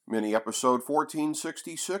Mini episode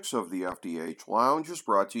 1466 of the FDH Lounge is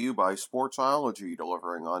brought to you by Sportsology,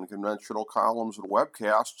 delivering unconventional columns and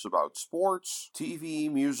webcasts about sports,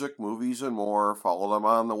 TV, music, movies, and more. Follow them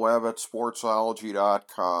on the web at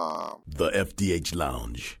sportsology.com. The FDH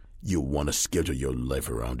Lounge. You'll want to schedule your life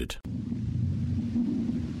around it.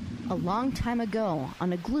 A long time ago,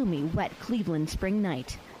 on a gloomy, wet Cleveland spring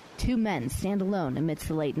night, two men stand alone amidst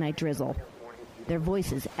the late-night drizzle. Their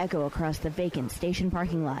voices echo across the vacant station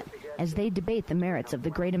parking lot as they debate the merits of the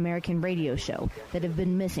great American radio show that have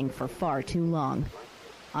been missing for far too long.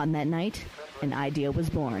 On that night, an idea was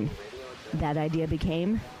born. That idea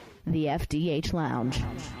became the FDH Lounge.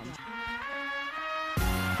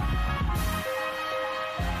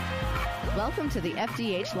 Welcome to the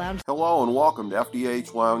FDH Lounge. Hello and welcome to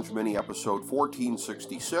FDH Lounge Mini episode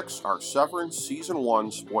 1466, our Severance Season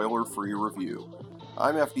 1 spoiler-free review.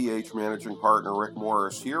 I'm FDH Managing Partner Rick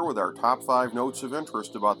Morris here with our top 5 notes of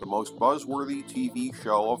interest about the most buzzworthy TV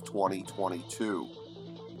show of 2022.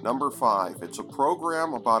 Number 5. It's a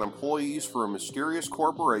program about employees for a mysterious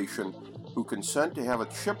corporation who consent to have a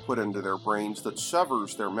chip put into their brains that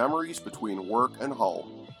severs their memories between work and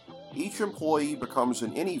home. Each employee becomes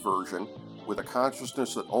an innie version with a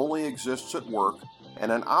consciousness that only exists at work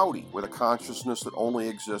and an outie with a consciousness that only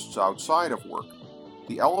exists outside of work.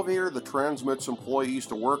 The elevator that transmits employees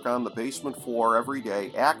to work on the basement floor every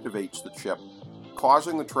day activates the chip,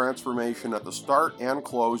 causing the transformation at the start and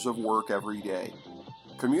close of work every day.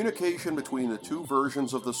 Communication between the two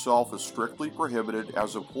versions of the self is strictly prohibited,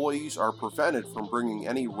 as employees are prevented from bringing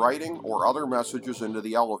any writing or other messages into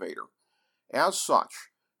the elevator. As such,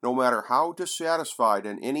 no matter how dissatisfied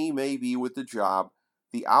an innie may be with the job,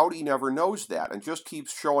 the outie never knows that and just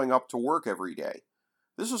keeps showing up to work every day.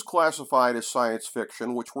 This is classified as science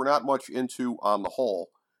fiction, which we're not much into on the whole,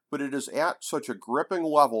 but it is at such a gripping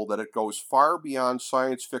level that it goes far beyond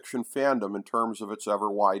science fiction fandom in terms of its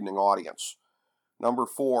ever-widening audience. Number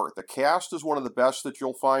 4. The cast is one of the best that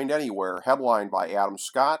you'll find anywhere, headlined by Adam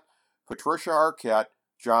Scott, Patricia Arquette,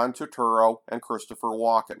 John Turturro, and Christopher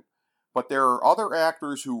Walken. But there are other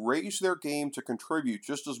actors who raise their game to contribute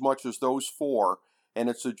just as much as those 4, and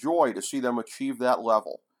it's a joy to see them achieve that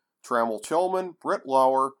level. Trammell Tillman, Britt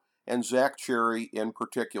Lower, and Zach Cherry in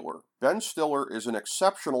particular. Ben Stiller is an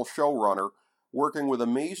exceptional showrunner, working with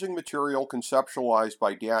amazing material conceptualized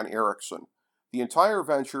by Dan Erickson. The entire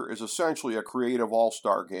venture is essentially a creative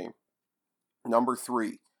all-star game. Number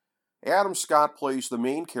 3. Adam Scott plays the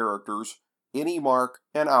main characters, Innie Mark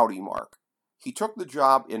and Outie Mark. He took the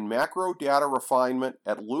job in macro data refinement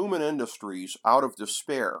at Lumen Industries out of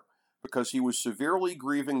despair, because he was severely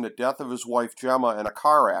grieving the death of his wife Gemma in a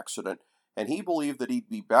car accident, and he believed that he'd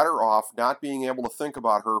be better off not being able to think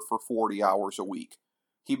about her for 40 hours a week.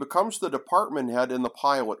 He becomes the department head in the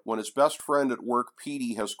pilot when his best friend at work,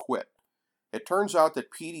 Petey, has quit. It turns out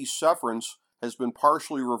that Petey's severance has been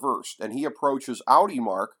partially reversed, and he approaches Outie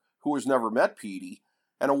Mark, who has never met Petey,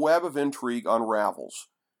 and a web of intrigue unravels.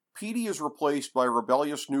 Petey is replaced by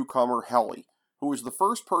rebellious newcomer Helly, who is the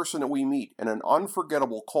first person that we meet in an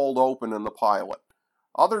unforgettable cold open in the pilot.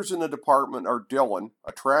 Others in the department are Dylan,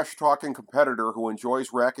 a trash-talking competitor who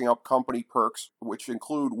enjoys racking up company perks, which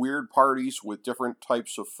include weird parties with different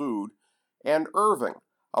types of food, and Irving,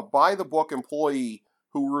 a by-the-book employee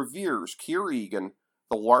who reveres Keir Egan,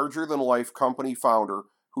 the larger-than-life company founder,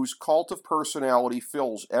 whose cult of personality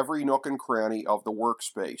fills every nook and cranny of the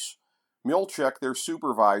workspace. Milchek, their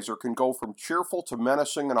supervisor, can go from cheerful to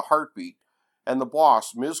menacing in a heartbeat, and the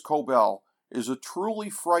boss, Ms. Cobell, is a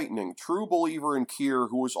truly frightening, true believer in Keir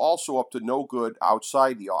who is also up to no good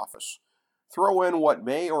outside the office. Throw in what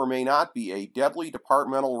may or may not be a deadly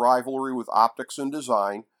departmental rivalry with optics and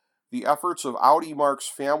design, the efforts of Outie Mark's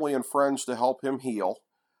family and friends to help him heal,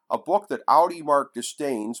 a book that Outie Mark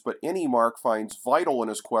disdains but Innie Mark finds vital in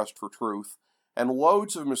his quest for truth, and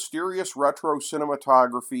loads of mysterious retro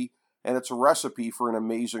cinematography, and it's a recipe for an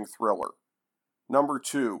amazing thriller. Number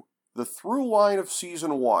 2. The through line of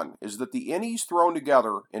Season 1 is that the innies thrown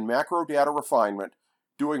together in macro data refinement,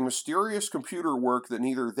 doing mysterious computer work that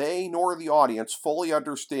neither they nor the audience fully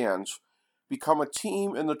understands, become a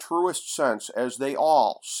team in the truest sense as they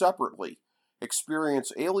all, separately,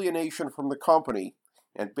 experience alienation from the company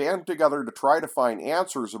and band together to try to find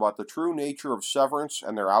answers about the true nature of Severance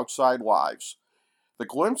and their outside lives. The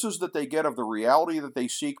glimpses that they get of the reality that they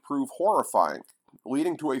seek prove horrifying,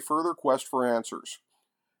 leading to a further quest for answers.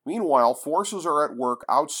 Meanwhile, forces are at work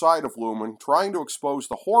outside of Lumen trying to expose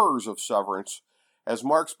the horrors of Severance as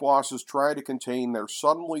Mark's bosses try to contain their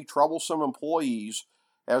suddenly troublesome employees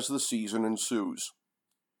as the season ensues.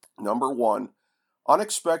 Number 1.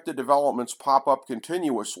 Unexpected developments pop up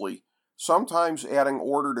continuously, sometimes adding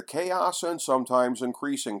order to chaos and sometimes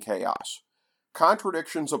increasing chaos.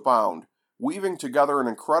 Contradictions abound, weaving together an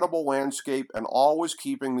incredible landscape and always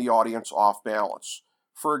keeping the audience off balance.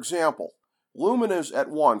 For example, Lumen is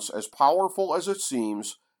at once as powerful as it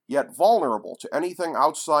seems, yet vulnerable to anything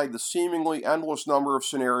outside the seemingly endless number of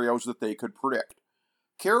scenarios that they could predict.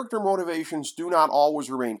 Character motivations do not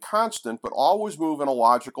always remain constant, but always move in a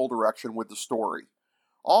logical direction with the story.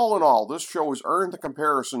 All in all, this show has earned the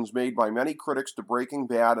comparisons made by many critics to Breaking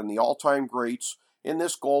Bad and the all-time greats in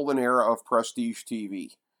this golden era of prestige TV.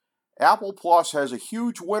 Apple Plus has a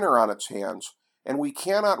huge winner on its hands, and we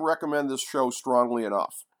cannot recommend this show strongly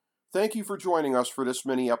enough. Thank you for joining us for this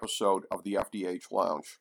mini episode of the FDH Lounge.